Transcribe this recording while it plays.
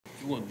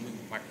you want to move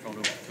the microphone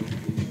over to Coach?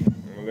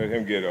 I'm gonna let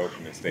him get an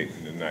opening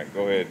statement tonight.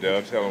 Go ahead,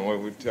 Dub. Tell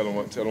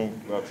him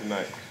about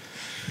tonight.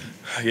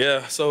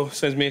 Yeah, so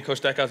since me and Coach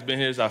Stackhouse been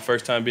here, it's our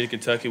first time beating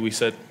Kentucky. We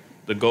set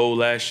the goal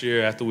last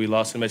year after we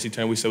lost in the SEC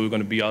tournament. We said we were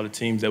going to beat all the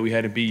teams that we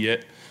hadn't beat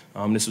yet.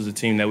 This was a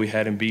team that we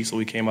hadn't beat, so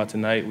we came out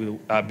tonight.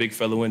 Our big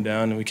fella went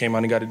down, and we came out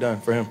and got it done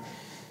for him.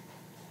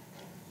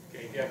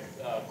 Okay, if you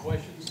have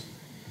questions,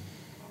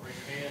 raise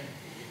your hand.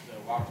 We'll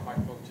get the wireless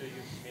microphone to you.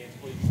 Hands,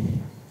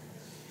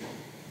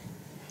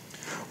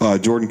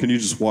 please. Jordan, can you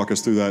just walk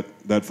us through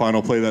that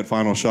final play, that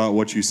final shot,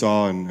 what you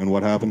saw and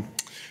what happened?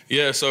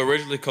 Yeah, so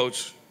originally,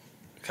 Coach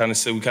kind of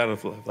said we kind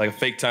of like a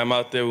fake time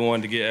out there. We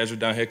wanted to get Ezra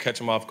down here, catch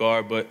him off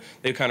guard, but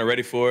they were kind of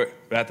ready for it.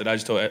 But after that, I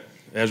just told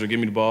Ezra, give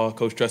me the ball.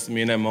 Coach trusted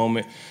me in that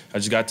moment. I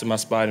just got to my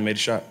spot and made a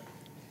shot.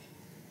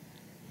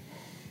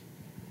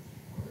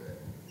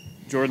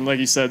 Jordan, like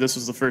you said, this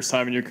was the first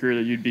time in your career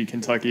that you'd beat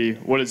Kentucky.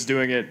 What does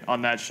doing it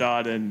on that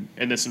shot and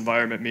in this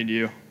environment mean to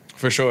you?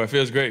 For sure, it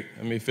feels great.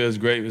 I mean, it feels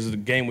great. This is a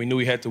game we knew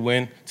we had to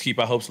win to keep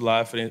our hopes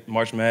alive for the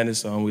March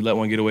Madness. We let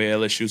one get away at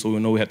LSU, so we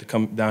know we had to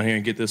come down here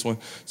and get this one.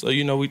 So,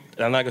 I'm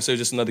not going to say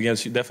it's just another game.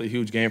 It's definitely a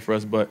huge game for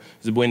us, but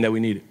it's a win that we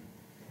needed.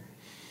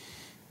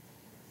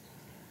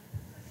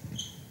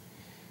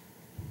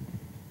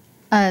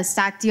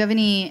 Stack, do you have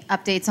any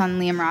updates on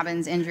Liam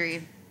Robbins'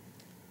 injury?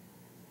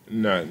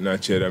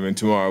 Not yet. I mean,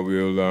 tomorrow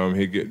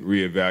he'll get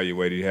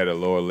reevaluated. He had a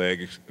lower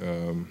leg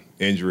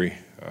injury,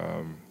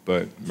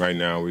 but right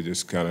now we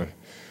just kind of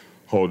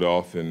hold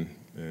off and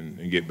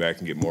get back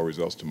and get more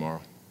results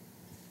tomorrow.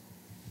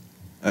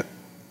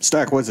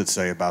 Stack, what does it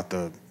say about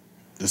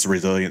this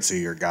resiliency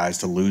of your guys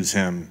to lose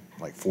him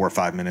like 4 or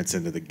 5 minutes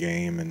into the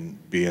game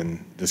and be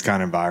in this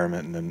kind of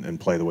environment and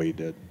play the way you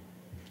did?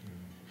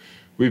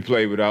 We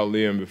played without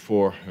Liam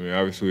before. I mean,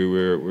 obviously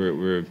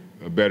we're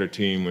a better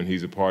team when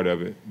he's a part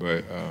of it,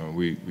 but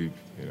we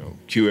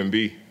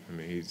QMB. I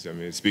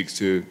mean, it speaks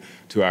to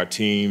our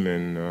team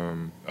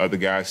and other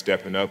guys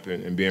stepping up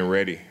and being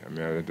ready. I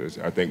mean,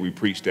 I think we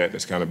preach that.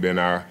 That's kind of been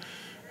our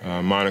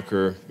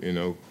moniker,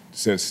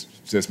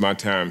 since my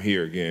time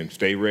here. Again,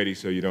 stay ready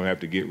so you don't have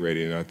to get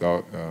ready. And I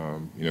thought,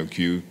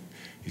 Q,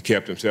 he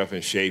kept himself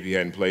in shape. He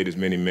hadn't played as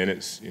many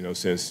minutes,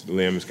 since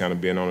Liam has kind of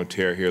been on a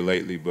tear here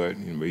lately, but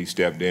he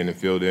stepped in and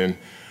filled in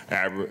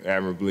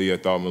admirably. I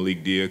thought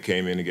Malik Dia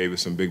came in and gave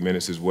us some big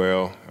minutes as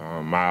well.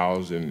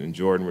 Miles and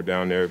Jordan were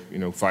down there,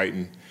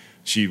 fighting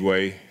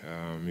Shivway.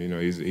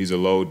 He's a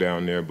load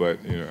down there, but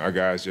our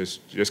guys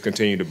just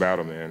continue to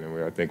battle, man.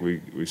 And I think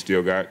we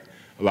still got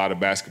a lot of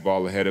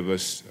basketball ahead of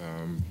us,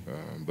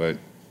 but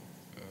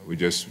we're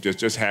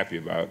just happy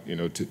about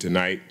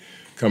tonight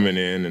coming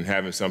in and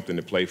having something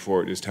to play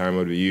for at this time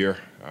of the year,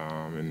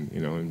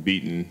 and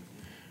beating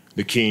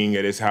the king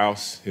at his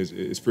house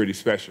is pretty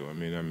special.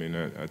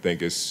 I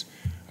think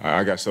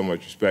I got so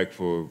much respect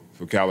for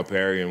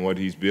Calipari and what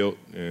he's built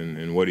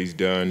and what he's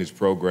done, his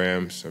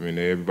programs. I mean,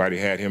 everybody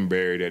had him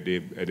buried at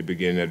the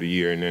beginning of the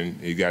year, and then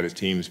he got his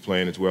teams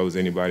playing as well as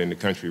anybody in the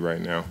country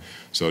right now.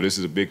 So this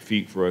is a big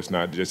feat for us,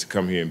 not just to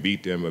come here and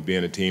beat them, but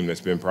being a team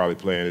that's been probably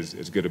playing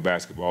as good a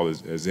basketball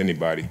as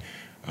anybody.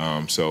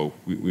 So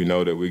we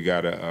know that we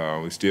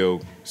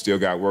still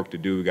got work to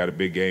do. We got a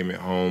big game at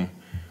home,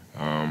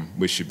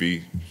 which should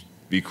be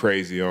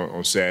crazy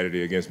on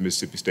Saturday against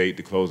Mississippi State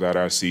to close out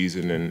our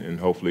season and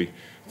hopefully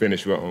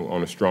finish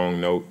on a strong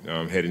note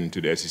heading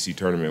into the SEC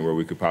tournament where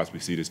we could possibly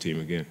see this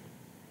team again.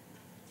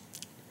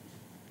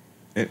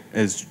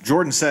 As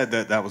Jordan said,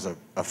 that was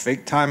a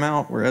fake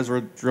timeout where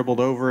Ezra dribbled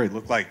over. It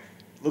looked like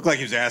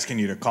he was asking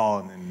you to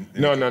call.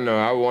 No.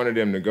 I wanted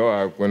them to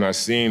go. When I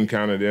seen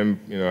kind of them,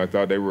 I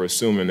thought they were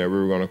assuming that we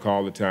were going to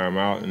call the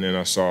timeout, and then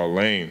I saw a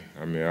lane.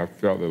 I mean, I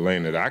felt the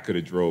lane that I could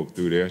have drove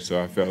through there,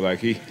 so I felt like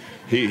he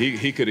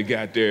could have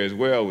got there as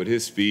well with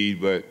his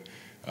speed, but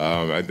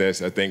I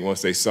think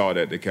once they saw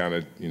that, they kind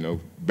of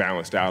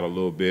balanced out a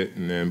little bit,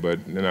 but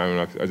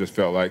I just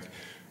felt like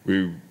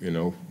they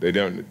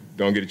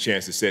don't get a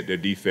chance to set their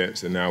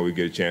defense, and now we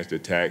get a chance to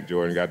attack.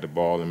 Jordan got the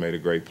ball and made a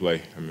great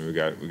play. I mean, we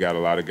got a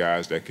lot of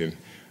guys that can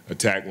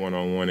attack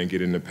one-on-one and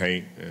get in the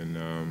paint, and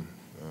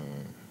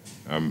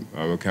I'm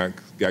kind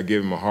of got to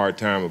give him a hard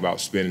time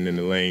about spinning in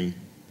the lane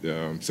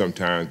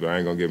sometimes, but I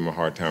ain't gonna give him a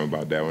hard time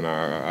about that one.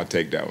 I'll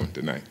take that one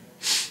tonight.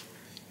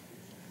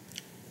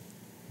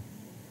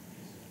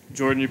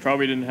 Jordan, you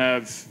probably didn't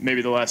have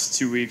maybe the last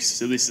 2 weeks,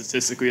 at least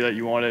statistically, that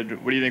you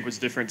wanted. What do you think was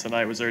different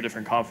tonight? Was there a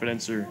different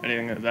confidence or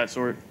anything of that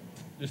sort?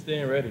 Just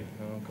staying ready.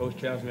 Coach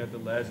challenged me at the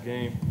last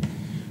game.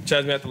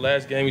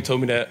 He told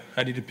me that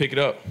I need to pick it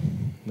up.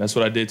 That's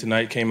what I did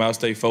tonight. Came out,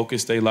 stayed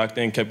focused, stayed locked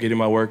in, kept getting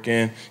my work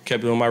in,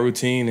 kept doing my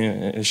routine,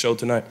 and it showed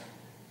tonight.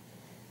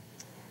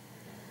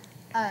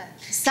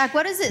 Stack,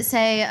 what does it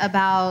say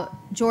about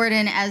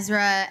Jordan,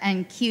 Ezra,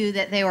 and Q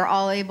that they were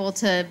all able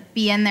to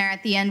be in there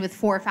at the end with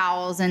 4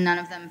 fouls and none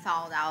of them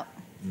fouled out?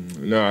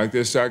 No, our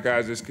guys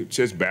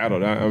just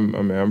battled.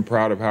 I'm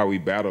proud of how we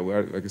battled.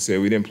 Like I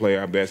said, we didn't play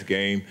our best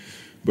game,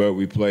 but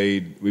we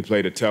played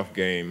a tough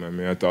game. I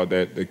mean, I thought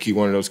that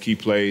one of those key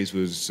plays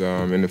was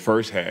in the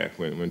first half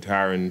when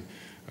Tyron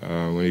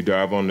when he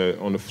dived on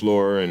the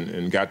floor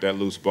and got that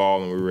loose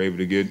ball, and we were able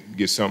to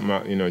get something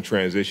out, you know, in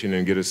transition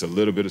and get us a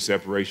little bit of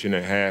separation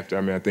at half.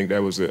 I mean, I think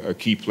that was a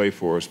key play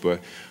for us. But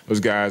those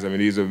guys, I mean,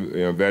 these are,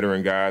 you know,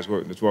 veteran guys.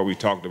 That's what we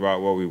talked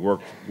about, what we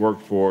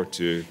worked for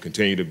to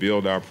continue to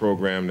build our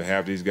program, to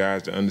have these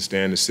guys to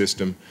understand the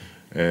system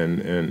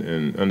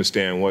and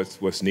understand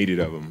what's needed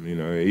of them. You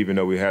know, even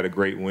though we had a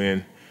great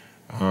win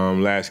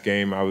last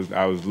game, I was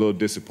a little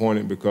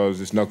disappointed because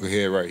this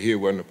knucklehead right here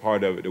wasn't a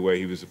part of it the way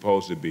he was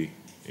supposed to be.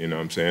 You know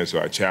what I'm saying?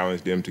 So I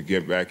challenged him to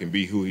get back and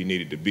be who he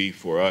needed to be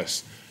for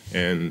us.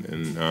 And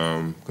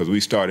because we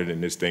started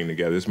in this thing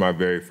together. This is my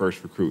very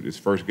first recruit, this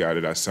first guy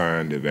that I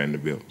signed at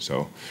Vanderbilt.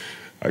 So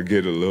I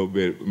get a little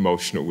bit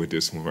emotional with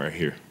this one right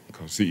here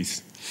because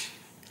he's,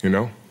 you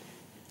know,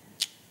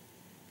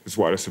 that's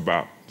what it's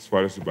about. That's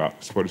what it's about.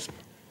 That's what it's,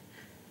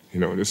 you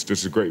know, this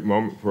is a great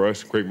moment for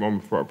us, a great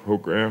moment for our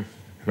program.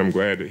 And I'm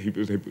glad that he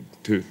was able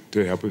to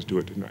help us do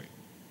it tonight.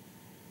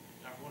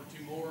 One or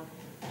two more.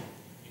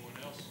 Anyone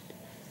else?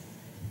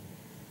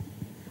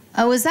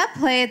 Was that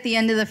play at the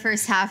end of the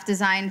first half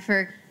designed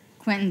for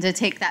Quentin to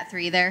take that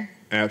three there?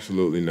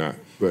 Absolutely not.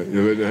 But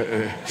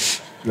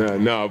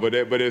no, but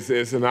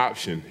it's an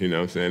option. You know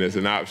what I'm saying? It's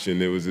an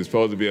option. It's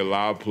supposed to be a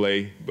loud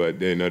play,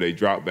 but you know they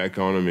dropped back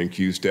on him and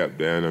Q stepped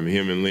down. I mean,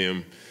 him and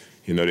Lim,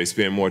 you know, they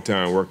spend more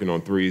time working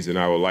on threes than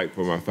I would like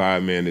for my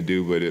 5-man to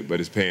do, but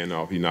it's paying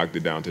off. He knocked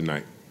it down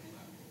tonight.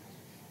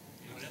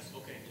 Anyone else?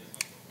 Okay.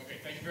 Okay.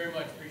 Thank you very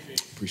much.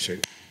 Appreciate it. Appreciate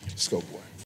it. Let's go, boy.